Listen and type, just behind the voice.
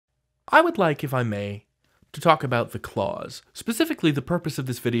I would like, if I may, to talk about the clause. Specifically, the purpose of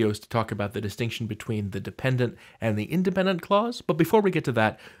this video is to talk about the distinction between the dependent and the independent clause. But before we get to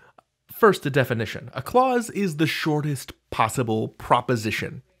that, first, a definition. A clause is the shortest possible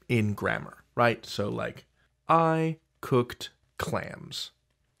proposition in grammar, right? So like, I cooked clams.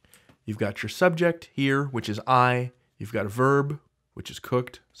 You've got your subject here, which is I. You've got a verb, which is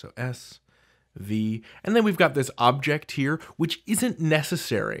cooked, so S, V. And then we've got this object here, which isn't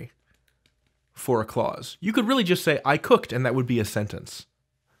necessary for a clause. You could really just say, I cooked, and that would be a sentence.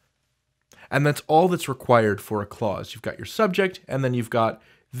 And that's all that's required for a clause. You've got your subject, and then you've got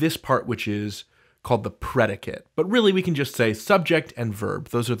this part, which is called the predicate. But really, we can just say subject and verb.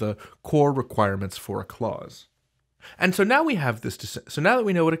 Those are the core requirements for a clause. And so now we have this, so now that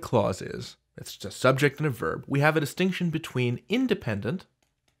we know what a clause is, it's just a subject and a verb, we have a distinction between independent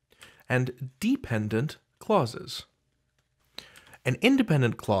and dependent clauses. An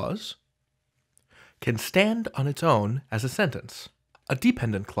independent clause can stand on its own as a sentence. A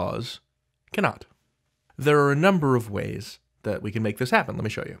dependent clause cannot. There are a number of ways that we can make this happen. Let me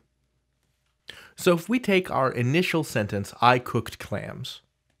show you. So if we take our initial sentence, I cooked clams,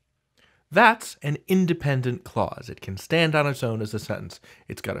 that's an independent clause. It can stand on its own as a sentence.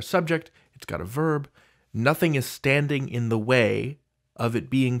 It's got a subject, it's got a verb. Nothing is standing in the way of it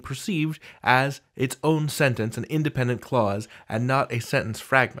being perceived as its own sentence, an independent clause, and not a sentence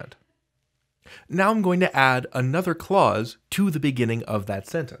fragment. Now I'm going to add another clause to the beginning of that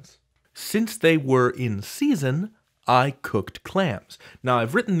sentence. Since they were in season, I cooked clams. Now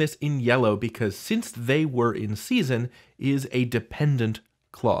I've written this in yellow because since they were in season is a dependent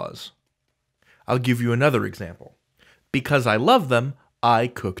clause. I'll give you another example. Because I love them, I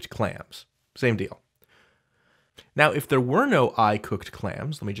cooked clams. Same deal. Now, if there were no I cooked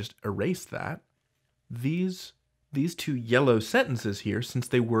clams, let me just erase that. These two yellow sentences here, since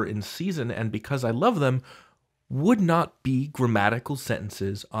they were in season and because I love them, would not be grammatical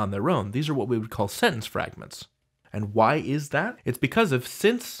sentences on their own. These are what we would call sentence fragments. And why is that? It's because of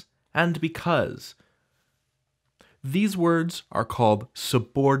since and because. These words are called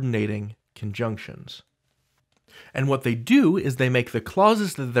subordinating conjunctions. And what they do is they make the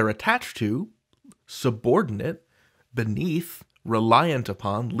clauses that they're attached to subordinate, beneath, reliant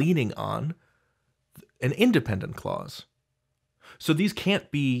upon, leaning on an independent clause. So these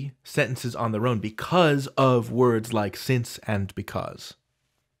can't be sentences on their own because of words like since and because.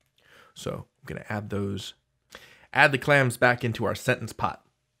 So I'm going to add the clams back into our sentence pot.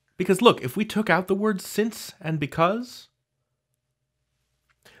 Because look, if we took out the words since and because,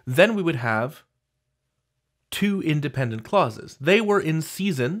 then we would have two independent clauses. They were in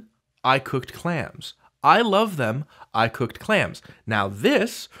season, I cooked clams. I love them, I cooked clams. Now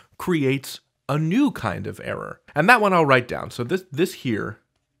this creates a new kind of error. And that one I'll write down. So this here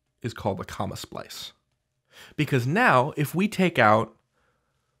is called a comma splice. Because now if we take out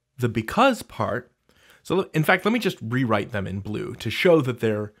the because part, so in fact, let me just rewrite them in blue to show that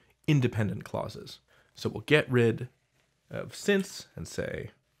they're independent clauses. So we'll get rid of since and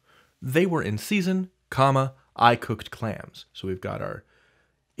say, they were in season, comma, I cooked clams. So we've got our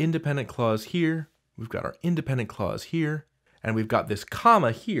independent clause here, we've got our independent clause here, and we've got this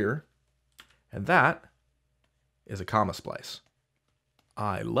comma here, and that is a comma splice.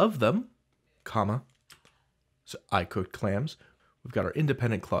 I love them, comma, so I cooked clams. We've got our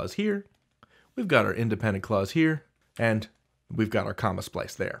independent clause here, we've got our independent clause here, and we've got our comma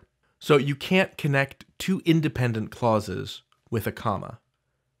splice there. So you can't connect two independent clauses with a comma.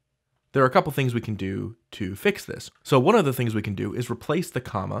 There are a couple things we can do to fix this. So one of the things we can do is replace the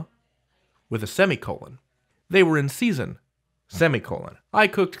comma with a semicolon. They were in season, semicolon. I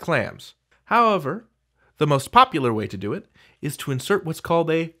cooked clams. However, the most popular way to do it is to insert what's called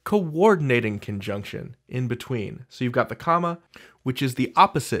a coordinating conjunction in between. So you've got the comma, which is the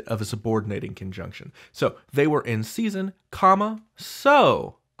opposite of a subordinating conjunction. So they were in season, comma,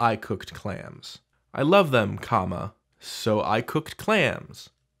 so I cooked clams. I love them, comma, so I cooked clams.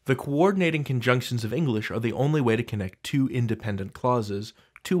 The coordinating conjunctions of English are the only way to connect two independent clauses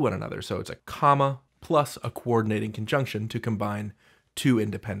to one another. So it's a comma plus a coordinating conjunction to combine two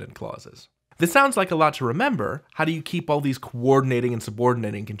independent clauses. This sounds like a lot to remember. How do you keep all these coordinating and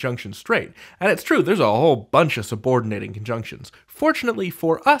subordinating conjunctions straight? And it's true, there's a whole bunch of subordinating conjunctions. Fortunately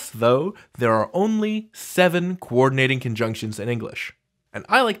for us, though, there are only 7 coordinating conjunctions in English. And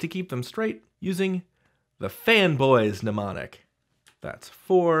I like to keep them straight using the fanboys mnemonic. That's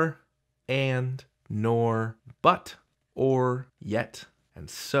for, and, nor, but, or, yet, and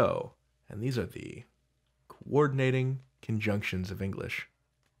so. And these are the coordinating conjunctions of English.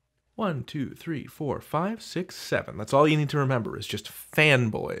 1, 2, 3, 4, 5, 6, 7. That's all you need to remember is just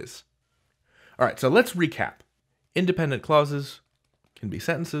fanboys. All right, so let's recap. Independent clauses can be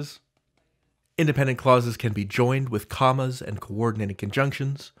sentences. Independent clauses can be joined with commas and coordinating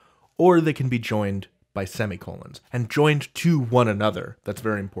conjunctions, or they can be joined by semicolons, and joined to one another. That's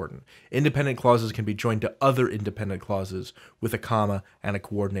very important. Independent clauses can be joined to other independent clauses with a comma and a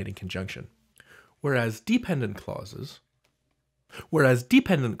coordinating conjunction. Whereas dependent clauses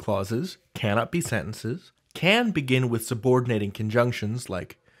cannot be sentences, can begin with subordinating conjunctions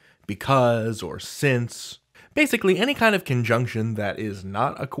like because or since. Basically, any kind of conjunction that is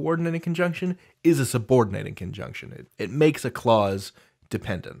not a coordinating conjunction is a subordinating conjunction. It makes a clause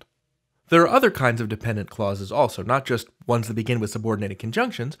dependent. There are other kinds of dependent clauses also, not just ones that begin with subordinating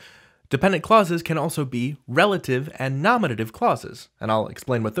conjunctions. Dependent clauses can also be relative and nominative clauses, and I'll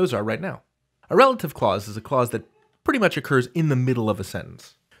explain what those are right now. A relative clause is a clause that pretty much occurs in the middle of a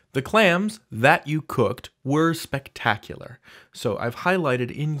sentence. The clams that you cooked were spectacular. So I've highlighted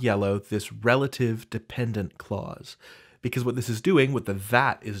in yellow this relative dependent clause, because what this is doing, what the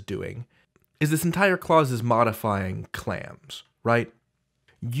that is doing, is this entire clause is modifying clams, right?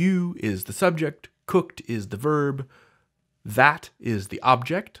 You is the subject, cooked is the verb, that is the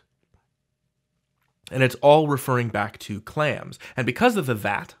object, and it's all referring back to clams. And because of the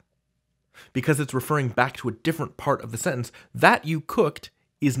that, because it's referring back to a different part of the sentence, that you cooked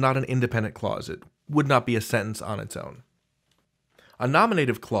is not an independent clause. It would not be a sentence on its own. A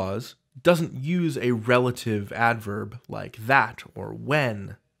nominative clause doesn't use a relative adverb like that or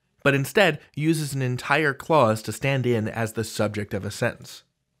when, but instead uses an entire clause to stand in as the subject of a sentence.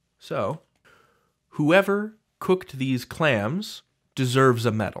 So, whoever cooked these clams deserves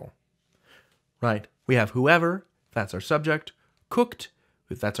a medal. Right? We have whoever, that's our subject, cooked,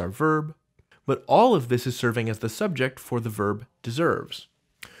 that's our verb, but all of this is serving as the subject for the verb deserves.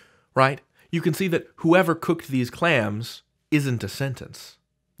 Right? You can see that whoever cooked these clams isn't a sentence.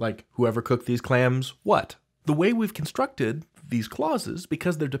 Like, whoever cooked these clams, what? The way we've constructed these clauses,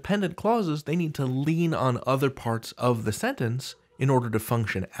 because they're dependent clauses, they need to lean on other parts of the sentence in order to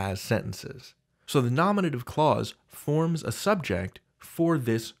function as sentences. So the nominative clause forms a subject for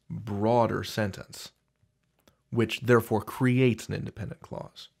this broader sentence, which therefore creates an independent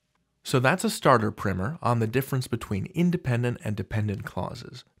clause. So that's a starter primer on the difference between independent and dependent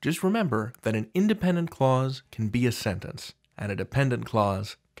clauses. Just remember that an independent clause can be a sentence, and a dependent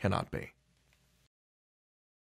clause cannot be.